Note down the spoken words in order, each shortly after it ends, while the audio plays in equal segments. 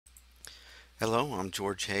Hello, I'm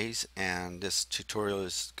George Hayes, and this tutorial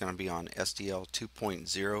is going to be on SDL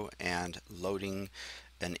 2.0 and loading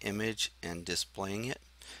an image and displaying it.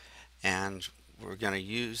 And we're going to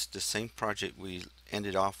use the same project we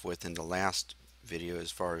ended off with in the last video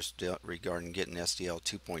as far as regarding getting SDL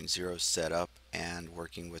 2.0 set up and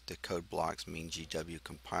working with the code blocks mean GW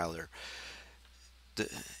compiler. The,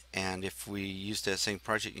 and if we use that same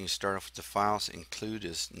project, you can start off with the files. Include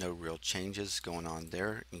is no real changes going on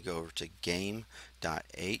there. You go over to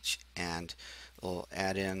game.h and we'll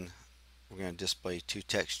add in, we're going to display two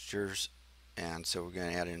textures, and so we're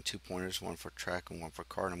going to add in two pointers, one for track and one for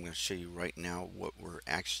car. And I'm going to show you right now what we're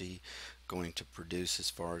actually going to produce as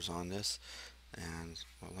far as on this. And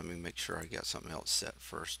well, let me make sure I got something else set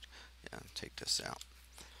first. Yeah, take this out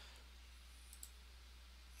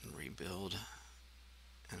and rebuild,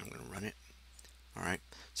 and I'm going to run it. Alright,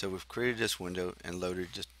 so we've created this window and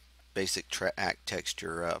loaded just basic track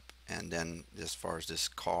texture up, and then as far as this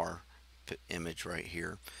car image right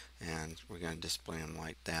here, and we're going to display them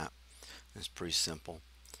like that. It's pretty simple.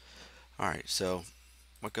 Alright, so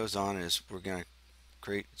what goes on is we're going to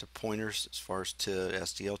create the pointers as far as to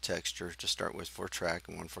SDL texture to start with for track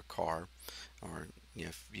and one for car. Or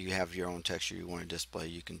if you have your own texture you want to display,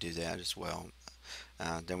 you can do that as well.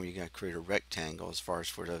 Then we're going to create a rectangle as far as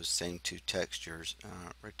for those same two textures,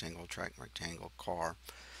 rectangle track, rectangle car.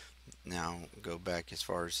 Now go back as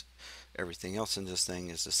far as everything else in this thing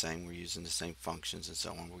is the same. We're using the same functions and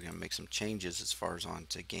so on. We're going to make some changes as far as on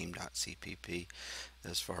to game.cpp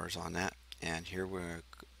as far as on that. And here we're going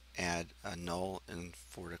to add a null and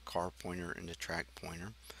for the car pointer and the track pointer.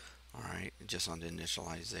 Alright, just on the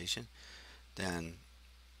initialization. Then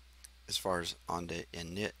as far as on the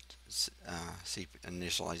init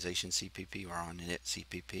initialization CPP or on init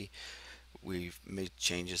CPP, we've made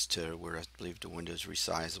changes to where I believe the window is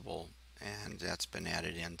resizable, and that's been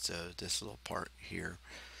added into this little part here.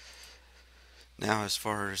 Now as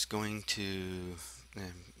far as going to,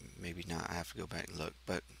 maybe not, I have to go back and look,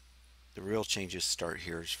 but the real changes start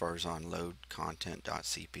here as far as on load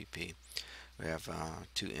content.cpp. We have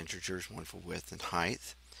two integers, one for width and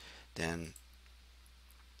height. Then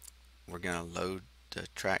we're going to load the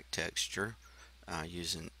track texture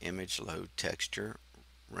using image load texture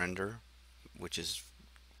render, which is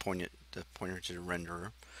the pointer to the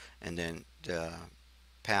renderer, and then the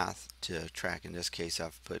path to track. In this case,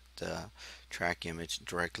 I've put the track image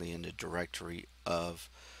directly in the directory of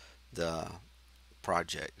the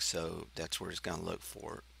project, so that's where it's going to look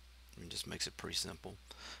for it. It just makes it pretty simple.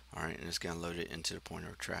 Alright, and it's going to load it into the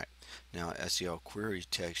pointer track. Now SDL query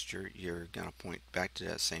texture, you're going to point back to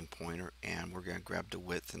that same pointer, and we're going to grab the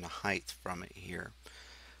width and the height from it here.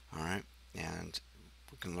 Alright, and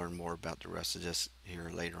we can learn more about the rest of this here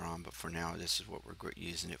later on, but for now this is what we're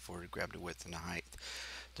using it for, to grab the width and the height.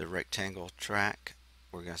 The rectangle track,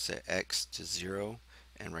 we're going to set X to 0,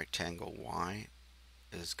 and rectangle Y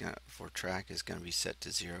is going for track is going to be set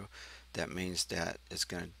to 0. That means that it's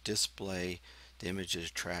going to display the image of the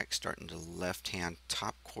track starting to the left hand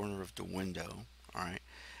top corner of the window. Alright,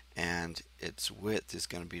 and its width is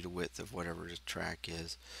going to be the width of whatever the track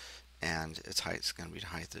is, and its height is going to be the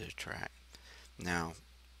height of the track. Now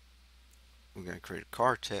we're going to create a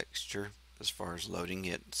car texture as far as loading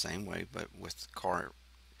it the same way, but with car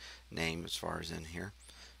name as far as in here,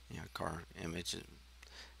 car image.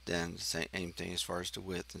 Then the same thing as far as the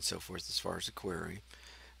width and so forth as far as the query.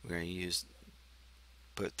 We're going to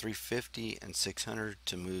put 350 and 600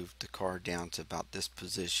 to move the car down to about this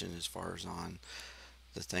position as far as on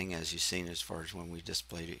the thing, as you've seen as far as when we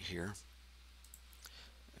displayed it here.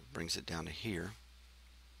 It brings it down to here.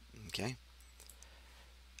 Okay.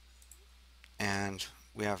 And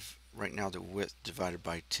we have right now the width divided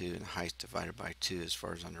by 2 and height divided by 2 as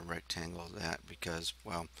far as on the rectangle of that, because,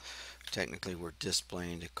 well, technically we're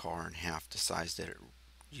displaying the car in half the size that it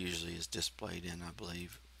usually is displayed in, I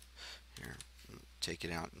believe. Here, take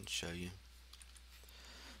it out and show you.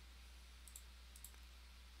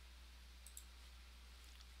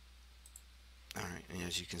 Alright, and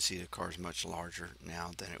as you can see, the car is much larger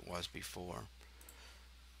now than it was before.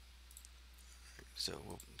 So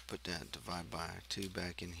we'll put that divide by 2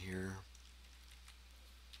 back in here.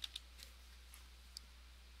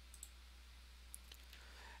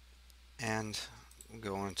 And we'll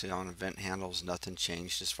go on to event handles. Nothing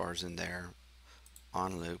changed as far as in there.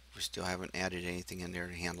 On loop, we still haven't added anything in there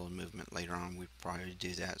to handle the movement. Later on we'd probably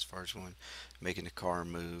do that as far as when making the car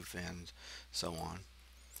move and so on.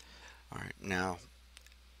 Alright, now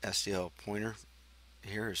SDL pointer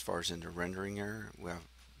here, as far as in the rendering area, we have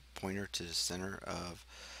pointer to the center of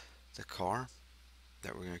the car,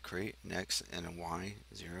 that we're going to create, an X and a Y,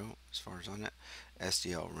 0 as far as on that.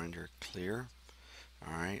 SDL render clear,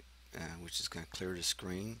 alright, which is going to clear the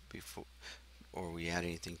screen before or we add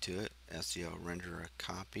anything to it. SDL render a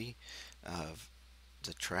copy of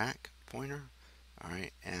the track pointer,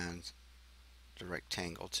 alright, and the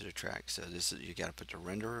rectangle to the track. So this is, you got to put the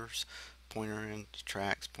renderers pointer in, the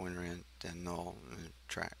tracks pointer in, then null and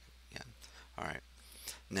track. Yeah. All right.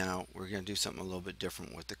 Now we're going to do something a little bit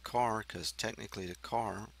different with the car, because technically the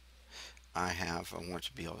car I want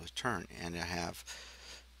to be able to turn, and I have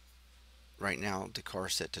right now the car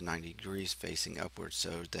set to 90 degrees facing upwards,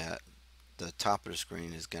 so that the top of the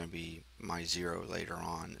screen is going to be my 0 later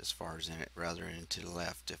on as far as in it, rather than to the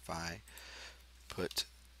left. If I put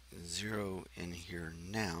 0 in here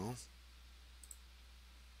now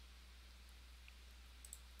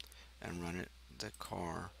and run it, the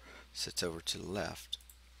car sits over to the left,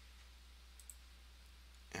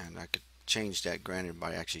 and I could change that, granted,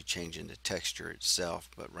 by actually changing the texture itself,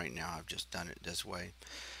 but right now I've just done it this way.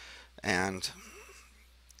 And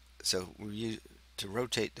so to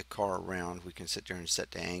rotate the car around, we can sit there and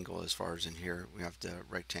set the angle. As far as in here, we have the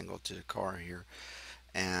rectangle to the car here,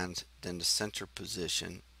 and then the center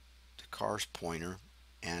position, the car's pointer,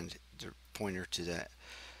 and the pointer to that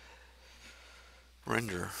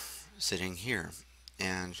render sitting here.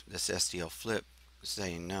 And this SDL flip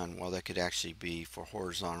saying none, well, that could actually be for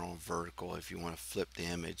horizontal and vertical if you want to flip the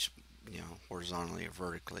image, horizontally or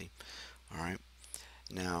vertically. All right.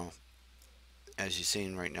 Now, as you're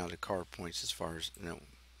seeing right now, the car points as far as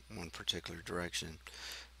one particular direction.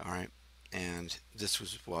 All right. And this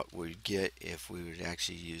was what we'd get if we would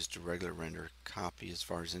actually use the regular render copy as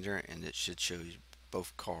far as in there, and it should show you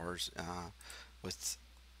both cars with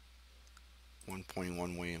one pointing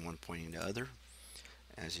one way and one pointing the other.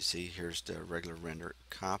 As you see, here's the regular render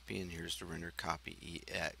copy, and here's the render copy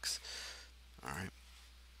EX. All right.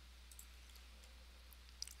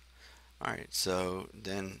 All right. So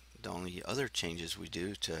then the only other changes we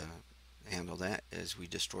do to handle that is we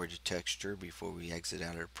destroy the texture before we exit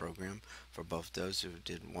out of the program for both those. We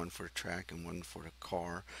did one for the track and one for the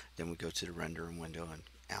car. Then we go to the render window and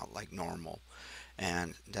out like normal.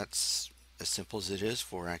 And that's as simple as it is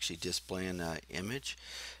for actually displaying the image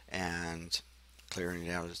and clearing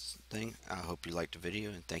it out as a thing. I hope you liked the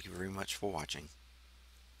video, and thank you very much for watching.